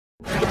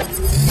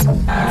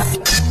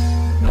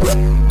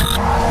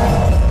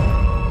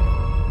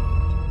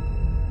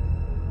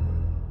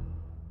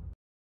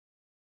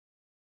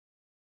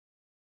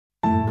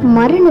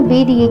மரண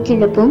பீதியை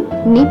கிளப்பும்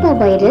Nipah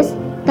virus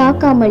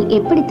தாக்காமல்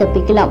எப்படி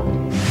தப்பிக்கலாம்?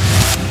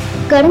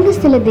 கடந்த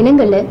சில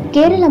தினங்கள்ல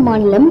கேரள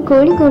மாநிலம்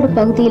கோழிக்கோடு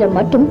பகுதியில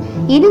மட்டும்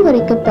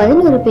இதுவரைக்கும்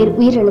 11 பேர்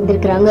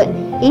உயிரிழந்திருக்கிறாங்க.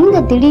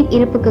 இந்த திடீர்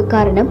இறப்புக்கு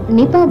காரணம்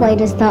நிபா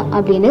வைரஸ் தான்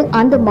அப்படின்னு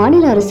அந்த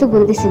மாநில அரசு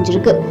உறுதி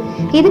செஞ்சிருக்கு.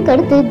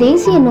 இதுக்கடுத்து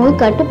தேசிய நோய்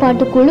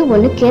கட்டுப்பாட்டு குழு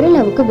ஒண்ணு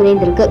கேரளாவுக்கு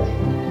விரைந்திருக்கு.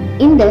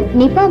 இந்த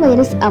நிபா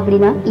வைரஸ்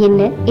அப்படின்னா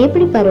என்ன,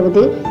 எப்படி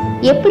பரவுது,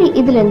 எப்படி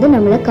இதுல இருந்து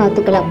நம்மள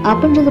காத்துக்கலாம்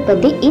அப்படின்றத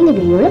பத்தி இந்த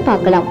வீடியோல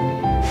பார்க்கலாம்.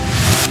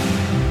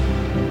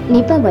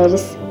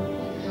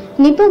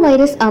 நிபா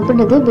வைரஸ்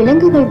அப்படின்றது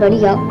விலங்குகள்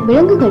வழியா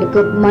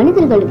விலங்குகளுக்கும்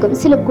மனிதர்களுக்கும்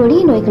சில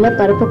கொடிய நோய்களை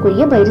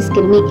பரப்பக்கூடிய வைரஸ்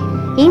கிருமி.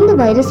 இந்த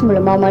வைரஸ்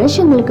மூலமா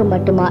மனுஷங்களுக்கு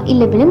மட்டுமா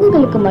இல்ல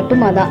விலங்குகளுக்கு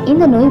மட்டுமா தான்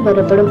இந்த நோய்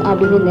வரப்படும்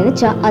அப்படின்னு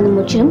நினைச்சா அது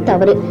முற்றிலும்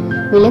தவறு.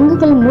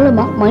 விலங்குகள்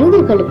மூலமா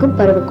மனிதர்களுக்கும்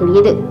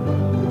பரவக்கூடியது.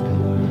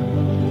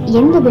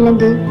 எந்த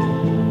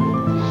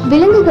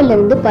விலங்குகள்ல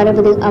இருந்து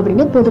பரவுது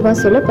அப்படின்னு பொதுவா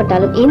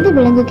சொல்லப்பட்டாலும் எந்த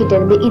விலங்கு கிட்ட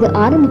இருந்து இது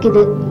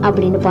ஆரம்பிக்குது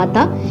அப்படின்னு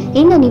பார்த்தா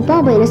இந்த நிபா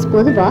வைரஸ்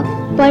பொதுவா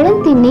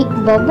பழந்தின்னி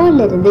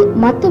வௌவால்ல இருந்து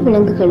மற்ற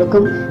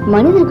விலங்குகளுக்கும்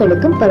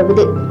மனிதர்களுக்கும்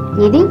பரவுது.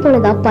 இதே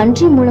போலதான்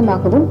பன்றி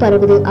மூலமாகவும்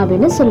பரவுது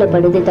அப்படின்னு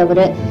சொல்லப்படுது. தவிர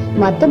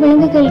மற்ற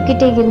விலங்குகள்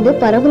கிட்ட இருந்து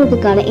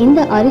பரவுறதுக்கான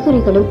எந்த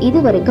அறிகுறிகளும்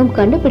இதுவரைக்கும்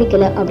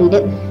கண்டுபிடிக்கல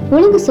அப்படின்னு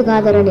உலக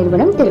சுகாதார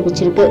நிறுவனம்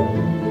தெரிவிச்சிருக்கு.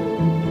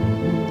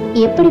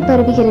 எப்படி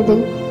பரவுகிறது?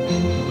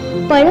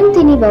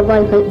 பழந்தின்னி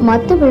வௌவால்கள்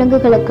மற்ற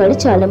விலங்குகளை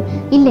கடிச்சாலும்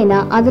இல்லைன்னா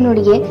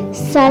அதனுடைய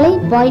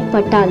சலைவாய்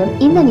பட்டாலும்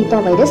இந்த நிபா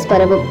வைரஸ்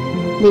பரவும்.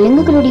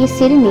 விலங்குகளுடைய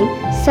சிறுநீர்,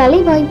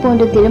 சலைவாய்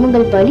போன்ற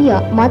திரவங்கள் வழியா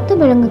மற்ற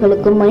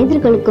விலங்குகளுக்கும்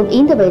மனிதர்களுக்கும்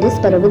இந்த வைரஸ்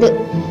பரவுது.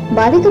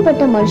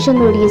 பாதிக்கப்பட்ட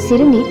மனுஷங்களுடைய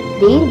சிறுநீர்,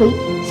 வேர்வை,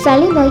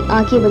 சலைவாய்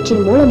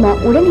ஆகியவற்றின் மூலமா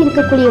உடன்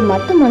இருக்கக்கூடிய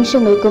மற்ற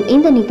மனுஷங்களுக்கும்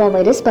இந்த நிபா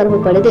வைரஸ்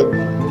பரவப்படுது.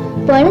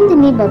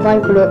 பழந்தின்னி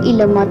வௌவால்களோ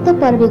இல்ல மற்ற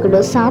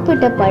பறவைகளோ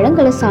சாப்பிட்ட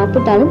பழங்களை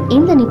சாப்பிட்டாலும்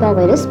இந்த நிபா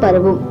வைரஸ்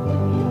பரவும்.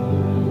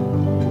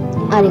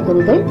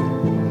 அறிகுறிகள்: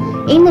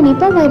 இந்த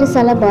நிபா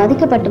வைரஸால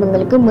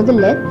பாதிக்கப்பட்டவங்களுக்கு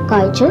முதல்ல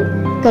காய்ச்சல்,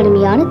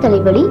 கடுமையான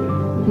தலைவலி,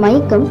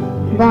 மயக்கம்,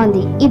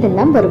 வாந்தி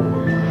இதெல்லாம் வரும்.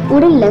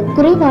 உடல்ல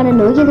குறைவான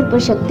நோய் எதிர்ப்பு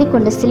சக்தி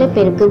கொண்ட சில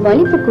பேருக்கு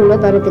வலிப்பு கூட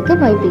வரதுக்கு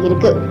வாய்ப்பு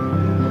இருக்கு.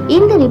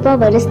 இந்த நிபா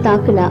வைரஸ்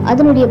தாக்குனா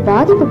அதனுடைய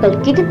பாதிப்புகள்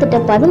கிட்டத்தட்ட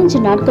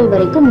 15 நாட்கள்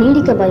வரைக்கும்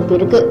நீடிக்க வாய்ப்பு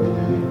இருக்கு.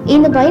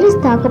 இந்த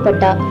வைரஸ்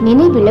தாக்கப்பட்டா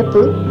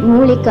நினைவிழப்பு,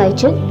 மூளை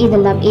காய்ச்சல்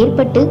இதெல்லாம்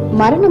ஏற்பட்டு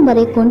மரணம்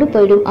வரை கொண்டு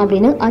போயிடும்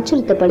அப்படின்னு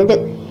அச்சுறுத்தப்படுது.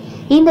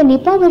 இந்த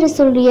நிபா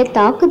வைரஸுடைய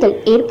தாக்குதல்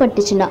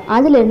ஏற்பட்டுச்சுன்னா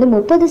அதுல இருந்து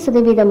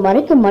 30%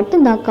 வரைக்கும்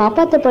மட்டும்தான்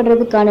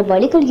காப்பாற்றப்படுறதுக்கான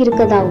வழிகள்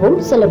இருக்கதாகவும்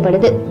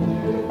சொல்லப்படுது.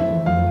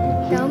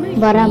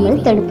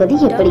 வராமல் தடுப்பது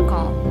எப்படி?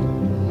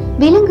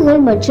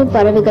 விலங்குகள் மற்றும்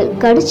பறவைகள்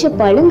கடிச்ச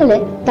பழங்களை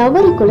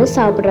தவறிக்குள்ள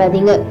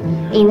சாப்பிடாதீங்க.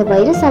 இந்த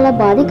வைரஸால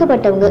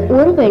பாதிக்கப்பட்டவங்க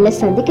ஒருவேளை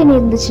சந்திக்க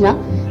நேர்ந்துச்சுன்னா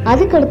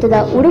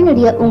அதுக்கடுத்ததா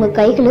உடனடியா உங்க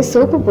கைகளை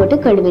சோப்பு போட்டு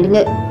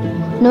கழுவிடுங்க.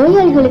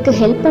 நோயாளிகளுக்கு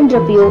ஹெல்ப்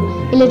பண்றப்போ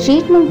இல்ல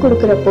ட்ரீட்மெண்ட்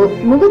கொடுக்கறப்போ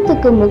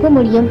முகத்துக்கு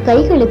முகமூடியும்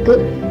கைகளுக்கு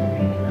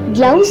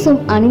கிளவுஸும்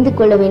அணிந்து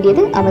கொள்ள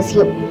வேண்டியது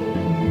அவசியம்.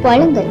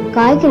 பழங்கள்,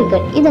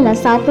 காய்கறிகள்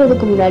இதெல்லாம்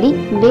சாப்பிடுறதுக்கு முன்னாடி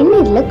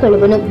வெந்நீர்ல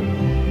கழுவணும்.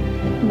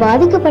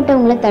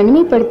 பாதிக்கப்பட்டவங்களை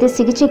தனிமைப்படுத்தி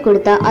சிகிச்சை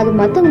கொடுத்தா அது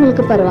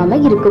மற்றவங்களுக்கு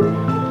பரவாம இருக்கும்.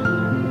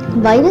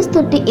 வைரஸ்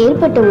தொற்று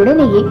ஏற்பட்ட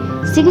உடனேயே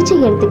சிகிச்சை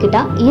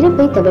எடுத்துக்கிட்டா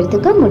இறப்பை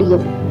தவிர்த்துக்க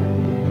முடியும்.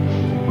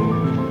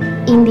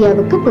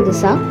 இந்தியாவுக்கு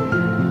புதுசா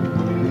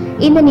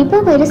இந்த நிபா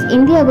வைரஸ்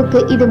இந்தியாவுக்கு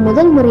இது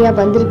முதல் முறையா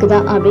வந்திருக்குதா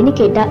அப்படின்னு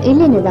கேட்டா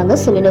இல்லைன்னு தாங்க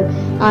சொல்லணும்.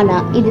 ஆனா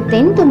இது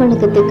தென்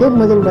தமிழகத்துக்கு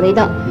முதல்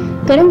முறைதான்.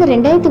 கடந்த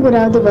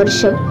 2001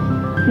 வருஷம்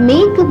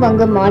மேற்கு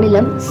வங்க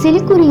மாநிலம்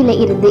சிலிகுரியில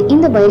இருந்து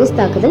இந்த வைரஸ்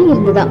தாக்குதல்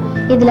இருந்ததா.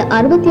 இதுல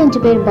 65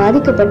 பேர்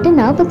பாதிக்கப்பட்டு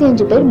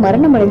 45 பேர்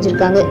மரணம்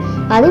அடைஞ்சிருக்காங்க.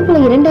 அதே போல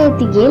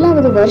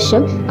 2007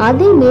 வருஷம்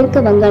அதே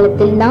மேற்கு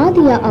வங்காளத்தில்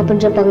நாதியா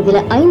அப்படின்ற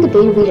பகுதியில 5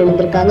 பேர்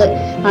உயிரிழந்திருக்காங்க.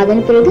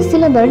 அதன் பிறகு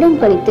சில வருடம்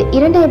கழித்து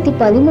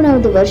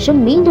 2013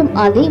 வருஷம் மீண்டும்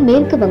அதே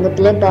மேற்கு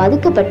வங்கத்துல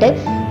பாதிக்கப்பட்ட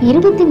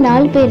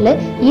 24 பேர்ல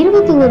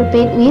 21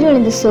 பேர்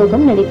உயிரிழந்த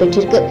சோகம்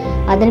நடைபெற்றிருக்கு.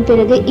 அதன்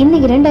பிறகு இந்த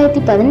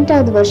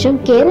 2018 வருஷம்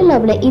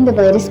கேரளாவில இந்த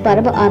வைரஸ்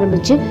பரவ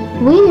ஆரம்பிச்சு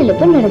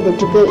உயிரிழப்பு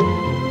நடந்துட்டு இருக்கு.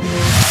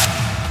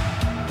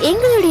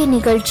 எங்களுடைய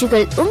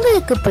நிகழ்ச்சிகள்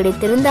உங்களுக்கு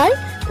பிடித்திருந்தால்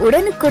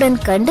உடனுக்குடன்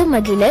கண்டு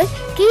மகிழ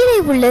கீழே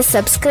உள்ள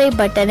சப்ஸ்கிரைப்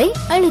பட்டனை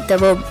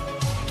அழுத்தவும்.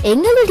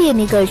 எங்களுடைய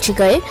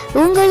நிகழ்ச்சிகள்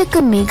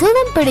உங்களுக்கு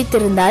மிகவும்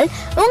பிடித்திருந்தால்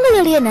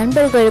உங்களுடைய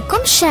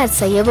நண்பர்களுக்கும் ஷேர்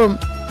செய்யவும்.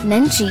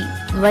 நன்றி,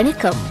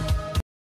 வணக்கம்.